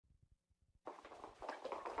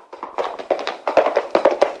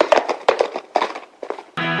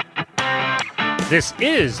This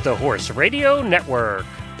is the Horse Radio Network.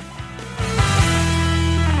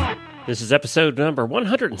 This is episode number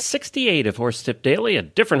 168 of Horse Tip Daily, a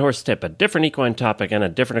different horse tip, a different equine topic, and a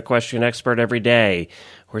different equestrian expert every day.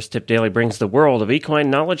 Horse Tip Daily brings the world of equine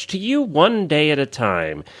knowledge to you one day at a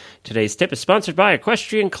time. Today's tip is sponsored by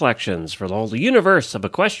Equestrian Collections for the whole universe of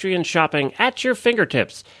equestrian shopping at your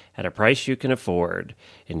fingertips at a price you can afford.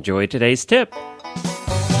 Enjoy today's tip.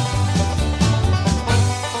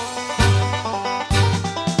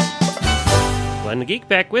 Glenn Geek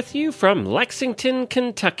back with you from Lexington,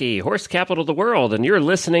 Kentucky, horse capital of the world, and you're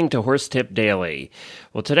listening to Horse Tip Daily.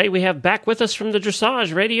 Well, today we have back with us from the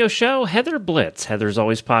Dressage Radio Show, Heather Blitz. Heather's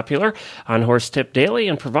always popular on Horse Tip Daily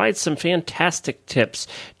and provides some fantastic tips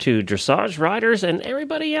to dressage riders and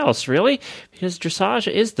everybody else, really, because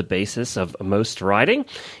dressage is the basis of most riding.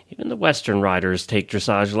 Even the Western riders take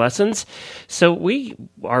dressage lessons. So we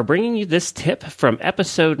are bringing you this tip from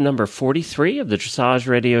episode number 43 of the Dressage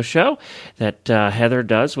Radio Show that Heather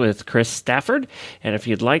does with Chris Stafford. And if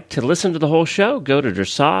you'd like to listen to the whole show, go to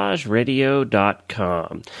dressageradio.com.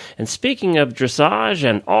 And speaking of dressage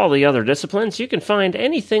and all the other disciplines, you can find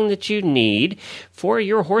anything that you need for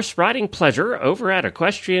your horse riding pleasure over at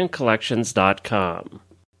equestriancollections.com.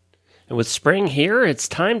 And with spring here, it's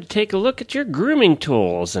time to take a look at your grooming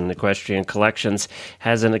tools. And Equestrian Collections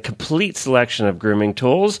has a complete selection of grooming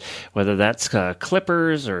tools, whether that's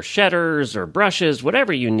clippers or shedders or brushes,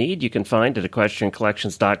 whatever you need, you can find at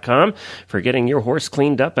equestriancollections.com for getting your horse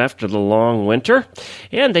cleaned up after the long winter.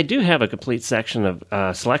 And they do have a complete selection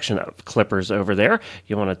of clippers over there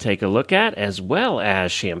you want to take a look at, as well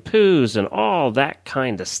as shampoos and all that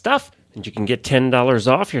kind of stuff. And you can get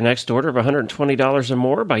 $10 off your next order of $120 or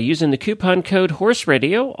more by using the coupon code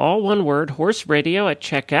HORSERADIO, all one word, Horse Radio at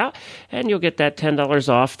checkout, and you'll get that $10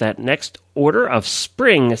 off that next order of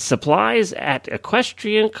spring supplies at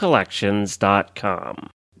equestriancollections.com.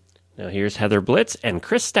 Now here's Heather Blitz and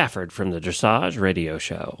Chris Stafford from the Dressage Radio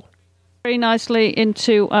Show. Very nicely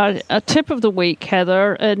into a tip of the week,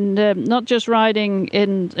 Heather, and not just riding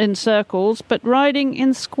in circles, but riding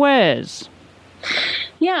in squares.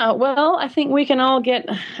 Yeah, well, I think we can all get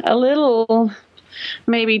a little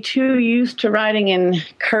maybe too used to riding in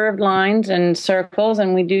curved lines and circles,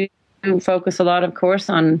 and we do focus a lot, of course,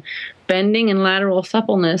 on bending and lateral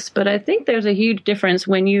suppleness. But I think there's a huge difference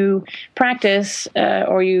when you practice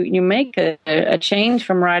or you make a change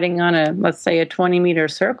from riding on let's say, a 20-meter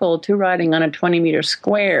circle to riding on a 20-meter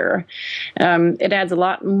square. It adds a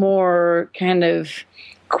lot more kind of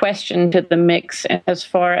question to the mix as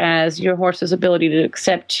far as your horse's ability to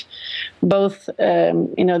accept both,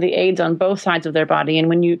 the aids on both sides of their body. And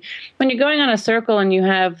when you're going on a circle and you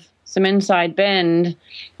have some inside bend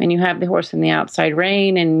and you have the horse in the outside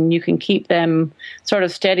rein and you can keep them sort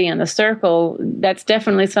of steady on the circle, that's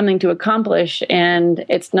definitely something to accomplish. And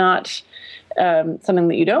it's not something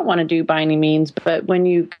that you don't want to do by any means. But when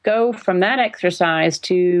you go from that exercise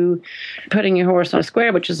to putting your horse on a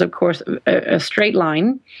square, which is, of course, a straight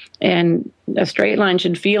line, and a straight line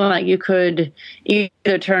should feel like you could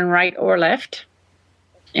either turn right or left.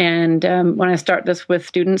 And when I start this with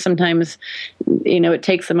students, sometimes, it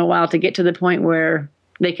takes them a while to get to the point where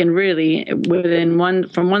they can really,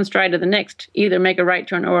 from one stride to the next, either make a right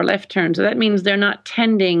turn or a left turn. So that means they're not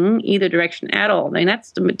tending either direction at all. I mean,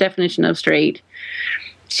 that's the definition of straight.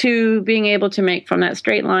 To being able to make from that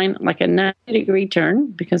straight line like a 90-degree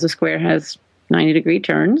turn, because the square has 90-degree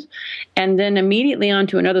turns, and then immediately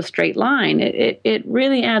onto another straight line. It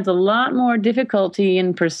really adds a lot more difficulty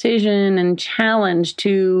and precision and challenge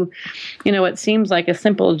to, what seems like a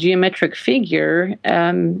simple geometric figure.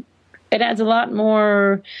 It adds a lot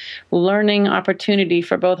more learning opportunity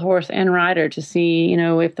for both horse and rider to see,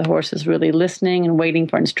 if the horse is really listening and waiting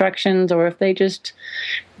for instructions, or if they just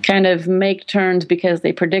kind of make turns because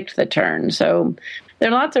they predict the turn. So there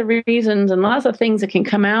are lots of reasons and lots of things that can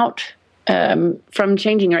come out from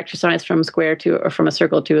changing your exercise from from a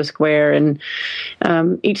circle to a square. And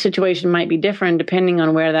each situation might be different depending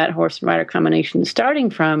on where that horse and rider combination is starting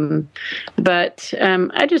from. But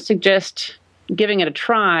I just suggest giving it a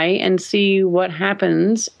try and see what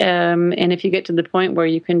happens. And if you get to the point where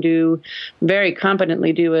you can very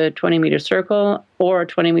competently do a 20-meter circle or a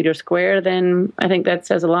 20-meter square, then I think that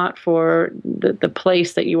says a lot for the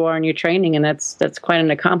place that you are in your training. And that's quite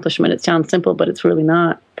an accomplishment. It sounds simple, but it's really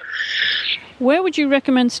not. Where would you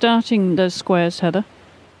recommend starting those squares, Heather?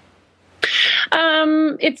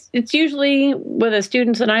 It's usually with the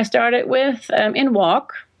students that I start it with in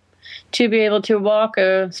walk, to be able to walk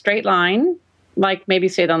a straight line, like maybe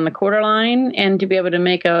say it on the quarter line, and to be able to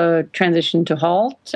make a transition to halt